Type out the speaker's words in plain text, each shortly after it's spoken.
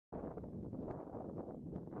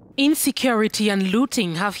Insecurity and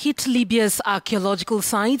looting have hit Libya's archaeological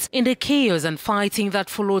sites in the chaos and fighting that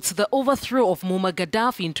followed the overthrow of Muammar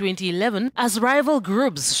Gaddafi in 2011 as rival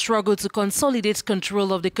groups struggle to consolidate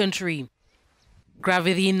control of the country.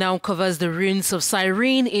 Graffiti now covers the ruins of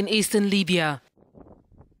Cyrene in Eastern Libya.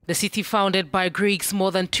 The city founded by Greeks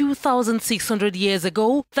more than 2,600 years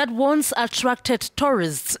ago that once attracted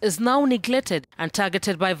tourists is now neglected and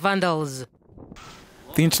targeted by vandals.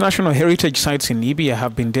 The international heritage sites in Libya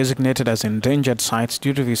have been designated as endangered sites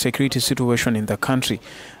due to the security situation in the country.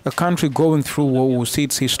 A country going through war will see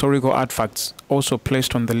its historical artifacts also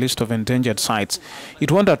placed on the list of endangered sites.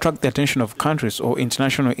 It won't attract the attention of countries or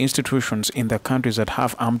international institutions in the countries that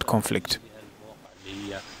have armed conflict.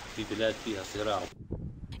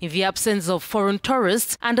 In the absence of foreign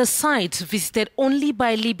tourists and a site visited only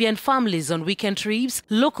by Libyan families on weekend trips,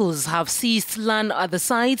 locals have seized land at the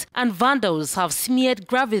site and vandals have smeared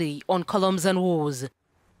graffiti on columns and walls.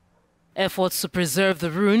 Efforts to preserve the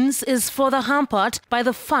ruins is further hampered by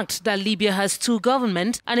the fact that Libya has two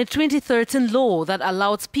governments and a 2013 law that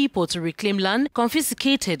allows people to reclaim land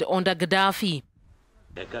confiscated under Gaddafi.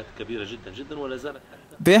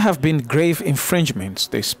 There have been grave infringements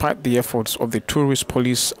despite the efforts of the tourist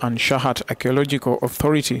police and Shahat Archaeological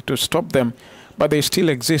Authority to stop them, but they still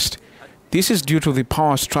exist. This is due to the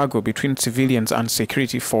power struggle between civilians and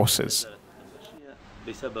security forces.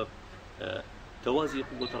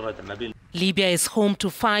 Libya is home to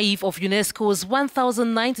 5 of UNESCO's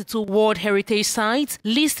 1,092 World Heritage Sites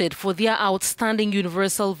listed for their outstanding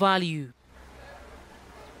universal value.